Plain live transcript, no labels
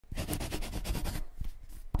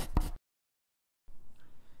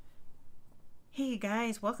Hey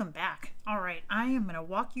guys, welcome back. All right, I am going to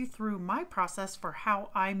walk you through my process for how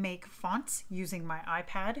I make fonts using my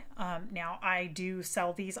iPad. Now, I do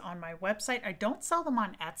sell these on my website. I don't sell them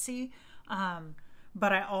on Etsy,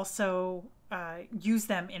 but I also use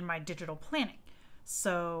them in my digital planning.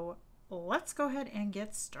 So let's go ahead and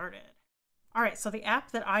get started. All right, so the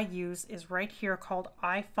app that I use is right here called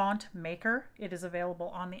iFont Maker. It is available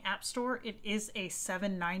on the App Store. It is a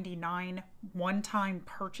 $7.99 one-time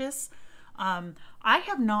purchase. I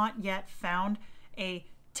have not yet found a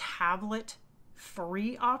tablet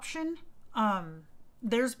free option.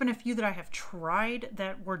 There's been a few that I have tried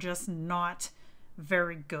that were just not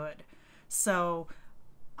very good. So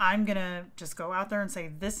I'm gonna just go out there and say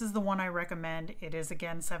this is the one I recommend. It is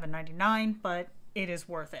again $7.99, but it is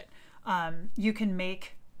worth it. You can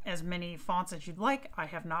make as many fonts as you'd like. I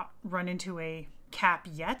have not run into a cap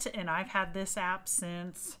yet, and I've had this app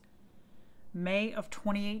since May of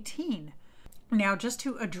 2018. Now, just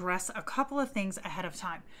to address a couple of things ahead of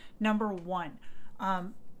time. Number one,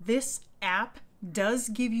 this app does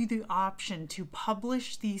give you the option to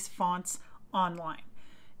publish these fonts online.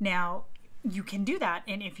 Now, you can do that,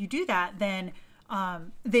 and if you do that, then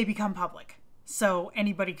they become public. So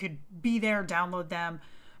anybody could be there, download them.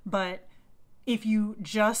 But if you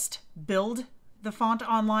just build the font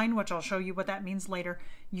online, which I'll show you what that means later,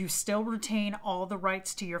 you still retain all the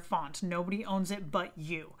rights to your font. Nobody owns it but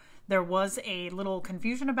you. There was a little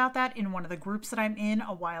confusion about that in one of the groups that I'm in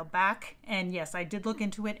a while back. And yes, I did look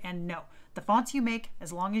into it, and no, the fonts you make,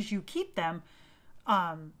 as long as you keep them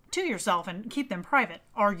to yourself and keep them private,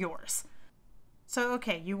 are yours. So,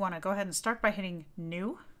 okay, you want to go ahead and start by hitting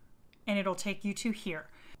New, and it'll take you to here.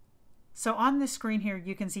 So on this screen here,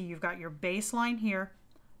 you can see you've got your baseline here,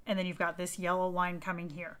 and then you've got this yellow line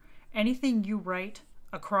coming here. Anything you write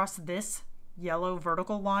across this yellow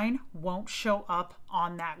vertical line won't show up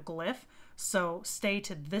on that glyph. So stay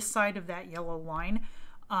to this side of that yellow line.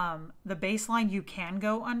 The baseline you can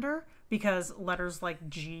go under because letters like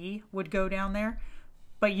G would go down there,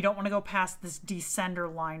 but you don't want to go past this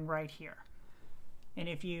descender line right here. And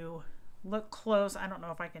if you look close, I don't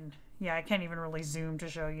know if I can, yeah, I can't even really zoom to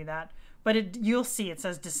show you that, but you'll see it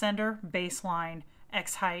says descender, baseline,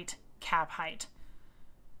 X height, cap height.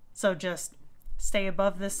 So just stay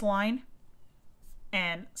above this line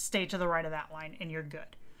and stay to the right of that line and you're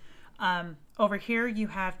good. Over here you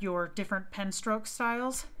have your different pen stroke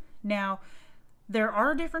styles. Now there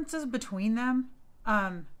are differences between them.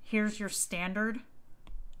 Here's your standard.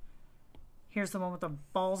 Here's the one with the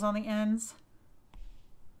balls on the ends.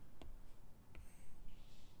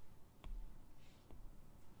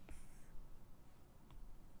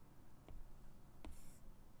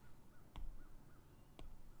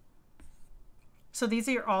 So these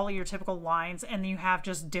are all your typical lines, and you have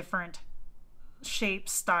just different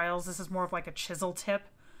shapes, styles. This is more of like a chisel tip.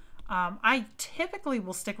 I typically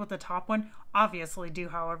will stick with the top one. Obviously, do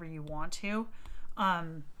however you want to.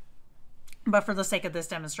 But for the sake of this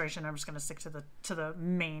demonstration, I'm just going to stick to the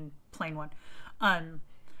main plain one. And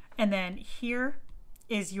then here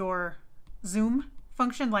is your zoom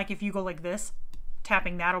function. Like if you go like this,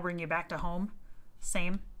 tapping that will bring you back to home.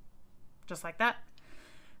 Same, just like that.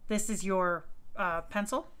 This is your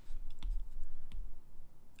pencil.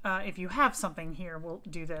 If you have something here, we'll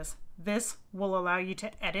do this. This will allow you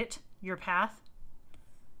to edit your path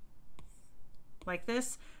like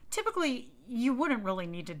this. Typically, you wouldn't really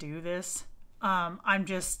need to do this. I'm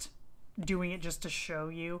just doing it just to show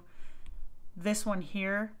you. This one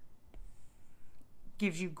here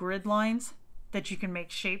gives you grid lines that you can make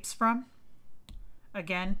shapes from.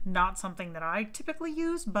 Again, not something that I typically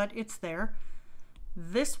use, but it's there.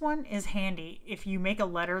 This one is handy. If you make a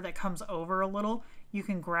letter that comes over a little, you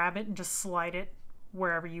can grab it and just slide it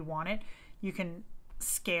wherever you want it. You can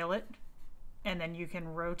scale it, and then you can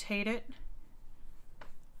rotate it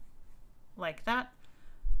like that.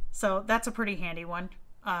 So that's a pretty handy one.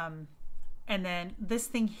 And then this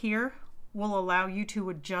thing here will allow you to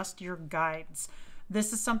adjust your guides.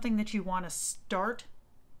 This is something that you want to start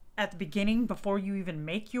at the beginning before you even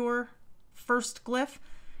make your first glyph.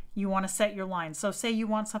 You want to set your lines. So say you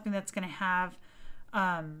want something that's going to have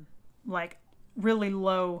like really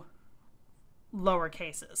low lower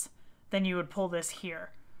cases. Then you would pull this here.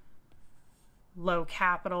 Low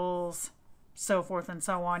capitals, so forth and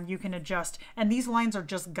so on. You can adjust. And these lines are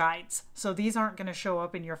just guides. So these aren't going to show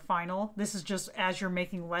up in your final. This is just as you're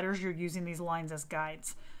making letters, you're using these lines as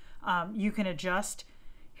guides. You can adjust.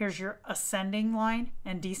 Here's your ascending line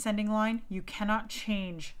and descending line. You cannot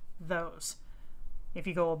change those. If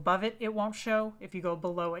you go above it, it won't show. If you go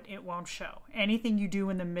below it, it won't show. Anything you do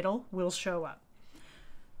in the middle will show up.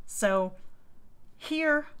 So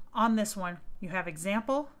here on this one, You have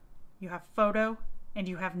example, you have photo, and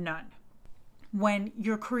you have none. When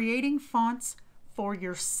you're creating fonts for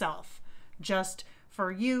yourself, just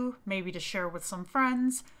for you, maybe to share with some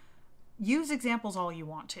friends, use examples all you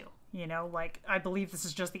want to. You know, like I believe this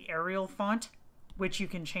is just the Arial font, which you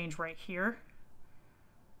can change right here.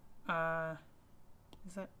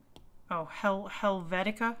 Is that, oh,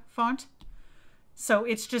 Helvetica font. So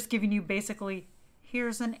it's just giving you basically,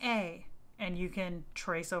 here's an A, and you can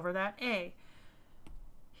trace over that A.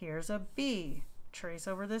 Here's a B, trace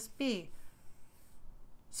over this B.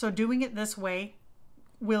 So doing it this way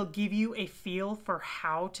will give you a feel for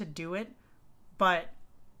how to do it, but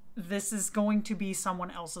this is going to be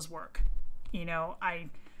someone else's work. You know, I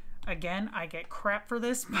get crap for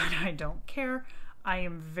this, but I don't care. I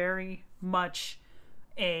am very much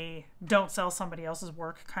a don't sell somebody else's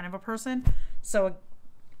work kind of a person. So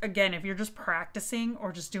again, if you're just practicing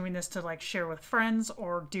or just doing this to like share with friends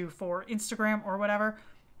or do for Instagram or whatever,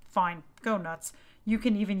 fine, go nuts. You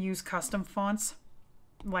can even use custom fonts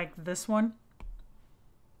like this one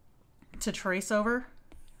to trace over.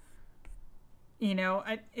 You know,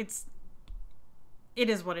 it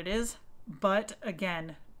is what it is. But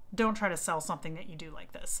again, don't try to sell something that you do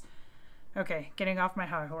like this. Okay, getting off my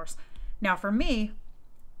high horse. Now for me,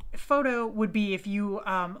 photo would be if you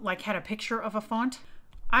like had a picture of a font.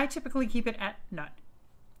 I typically keep it at none.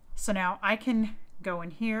 So now I can go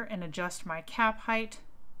in here and adjust my cap height,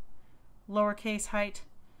 lowercase height,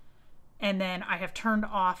 and then I have turned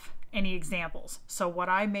off any examples. So what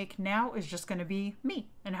I make now is just going to be me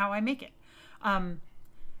and how I make it.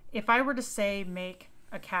 If I were to say make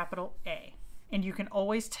a capital A, and you can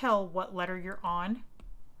always tell what letter you're on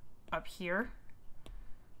up here.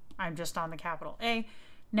 I'm just on the capital A.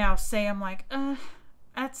 Now say I'm like,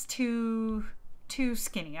 that's too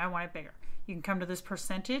skinny. I want it bigger. You can come to this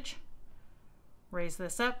percentage, raise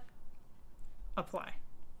this up, apply.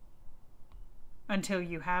 Until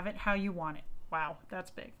you have it how you want it. Wow,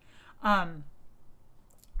 that's big.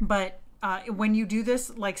 But when you do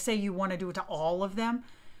this, like say you want to do it to all of them,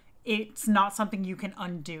 it's not something you can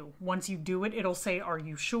undo. Once you do it, it'll say, are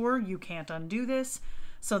you sure? You can't undo this.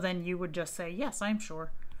 So then you would just say, yes, I'm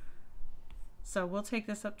sure. So we'll take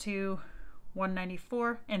this up to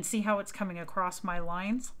 194 and see how it's coming across my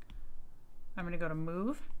lines. I'm going to go to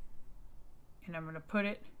move and I'm going to put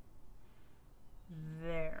it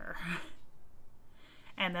there.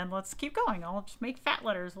 And then let's keep going. I'll just make fat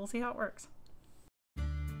letters. We'll see how it works.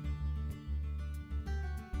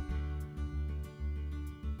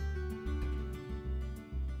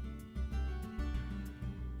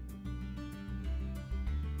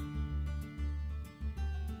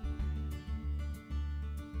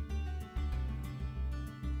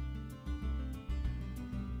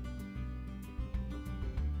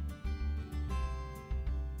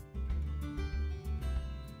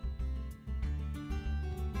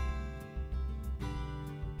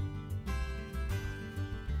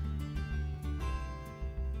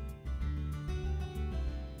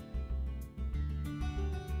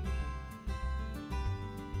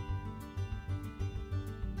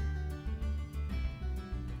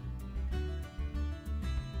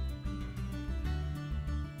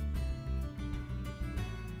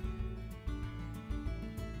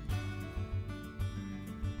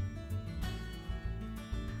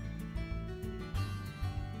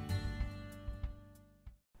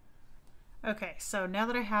 Okay, so now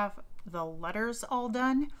that I have the letters all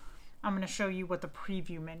done, I'm going to show you what the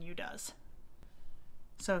preview menu does.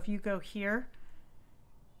 So if you go here,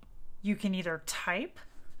 you can either type,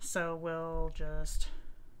 so we'll just,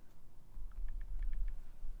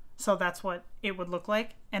 so that's what it would look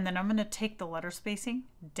like. And then I'm going to take the letter spacing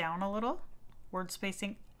down a little, word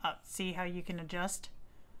spacing up. See how you can adjust?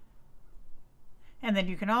 And then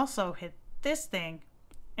you can also hit this thing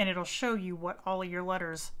and it'll show you what all of your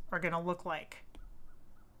letters are going to look like.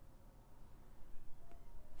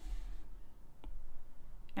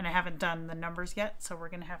 And I haven't done the numbers yet, so we're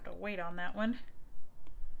going to have to wait on that one.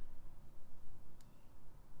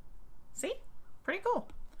 See? Pretty cool.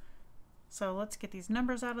 So let's get these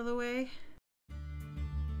numbers out of the way.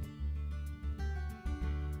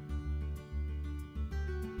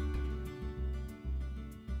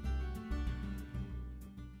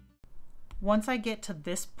 Once I get to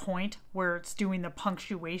this point where it's doing the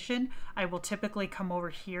punctuation, I will typically come over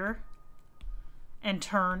here and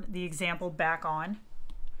turn the example back on.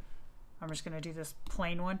 I'm just going to do this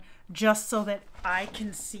plain one just so that I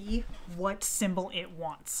can see what symbol it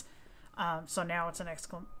wants. So now it's an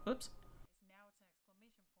exclamation. Oops. Now it's an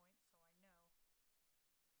exclamation point, so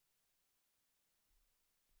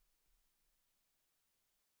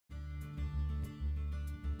I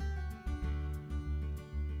know.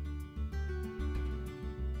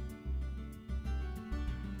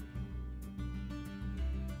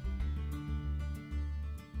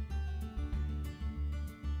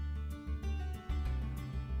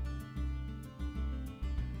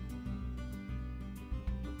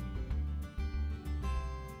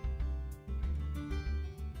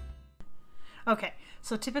 Okay,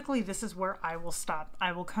 so typically this is where I will stop.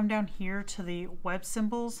 I will come down here to the web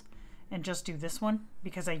symbols and just do this one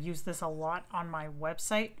because I use this a lot on my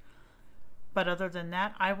website. But other than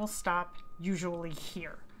that, I will stop usually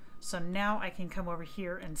here. So now I can come over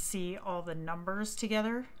here and see all the numbers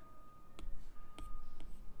together.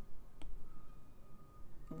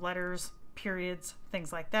 Letters, periods,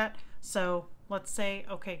 things like that. So let's say,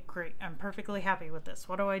 okay, great. I'm perfectly happy with this.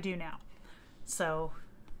 What do I do now? So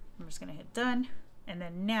I'm just going to hit done. And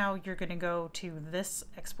then now you're going to go to this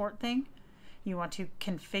export thing. You want to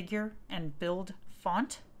configure and build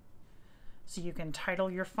font. So you can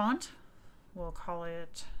title your font. We'll call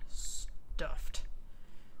it Stuffed.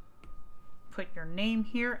 Put your name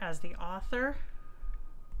here as the author.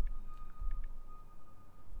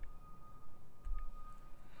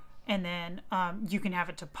 And then you can have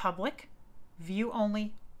it to public, view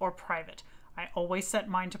only, or private. I always set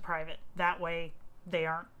mine to private. That way they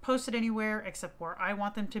aren't posted anywhere except where I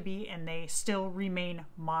want them to be, and they still remain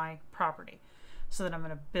my property. So then I'm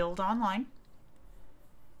going to build online.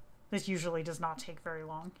 This usually does not take very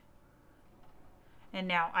long. And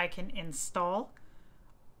now I can install,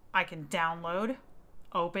 I can download,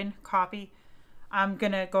 open, copy. I'm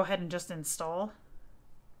going to go ahead and just install.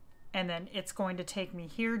 And then it's going to take me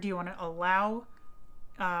here. Do you want to allow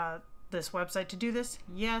this website to do this?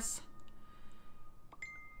 Yes.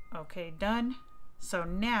 Okay, done. So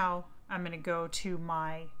now I'm going to go to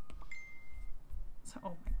my,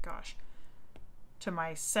 oh my gosh, to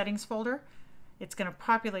my settings folder. It's going to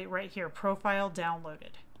populate right here, profile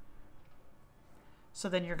downloaded. So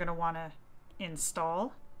then you're going to want to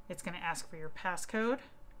install. It's going to ask for your passcode.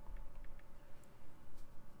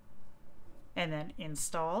 And then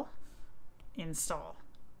install, install.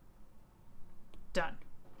 Done.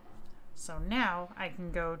 So now I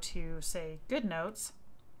can go to, say, GoodNotes.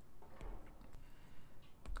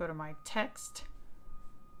 Go to my text.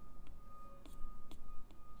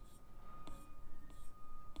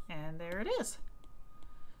 And there it is.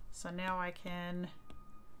 So now I can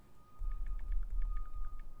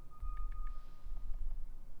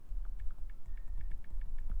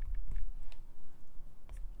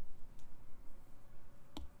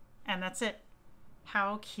and that's it.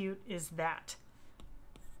 How cute is that?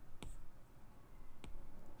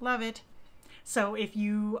 Love it. So if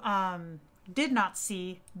you did not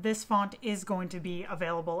see, this font is going to be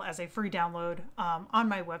available as a free download on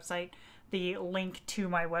my website. The link to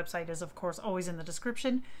my website is, of course, always in the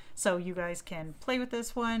description. So you guys can play with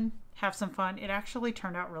this one, have some fun. It actually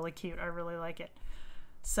turned out really cute. I really like it.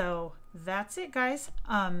 So that's it, guys.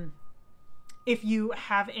 If you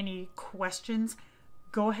have any questions,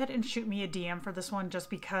 go ahead and shoot me a DM for this one, just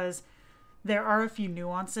because there are a few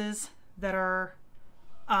nuances that are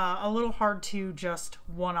a little hard to just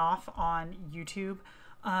one-off on YouTube.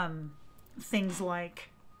 Things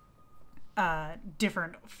like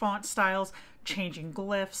different font styles, changing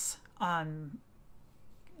glyphs.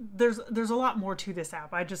 There's a lot more to this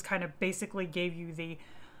app. I just kind of basically gave you the,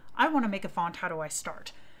 I want to make a font, how do I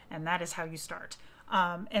start? And that is how you start.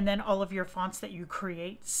 And then all of your fonts that you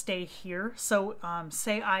create stay here. So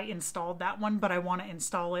say I installed that one, but I want to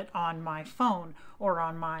install it on my phone or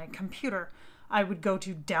on my computer. I would go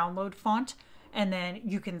to download font, and then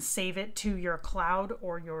you can save it to your cloud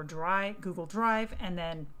or your Google Drive, and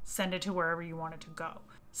then send it to wherever you want it to go.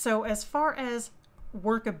 So as far as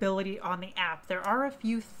workability on the app, there are a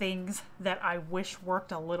few things that I wish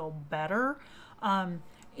worked a little better.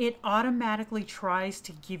 It automatically tries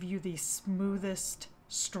to give you the smoothest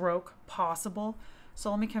stroke possible. So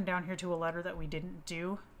let me come down here to a letter that we didn't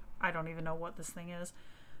do. I don't even know what this thing is.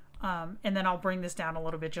 And then I'll bring this down a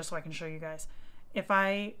little bit just so I can show you guys. If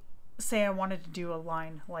I say I wanted to do a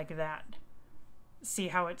line like that, see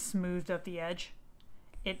how it smoothed up the edge?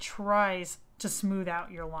 It tries to smooth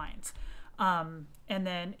out your lines. And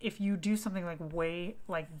then if you do something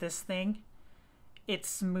like this thing, it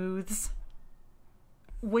smooths,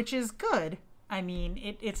 which is good. I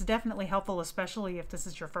mean, it's definitely helpful, especially if this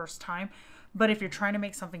is your first time. But if you're trying to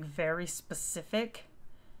make something very specific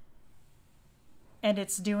and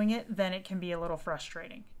it's doing it, then it can be a little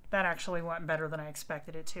frustrating. That actually went better than I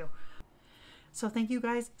expected it to. So thank you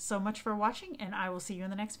guys so much for watching, and I will see you in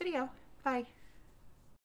the next video. Bye.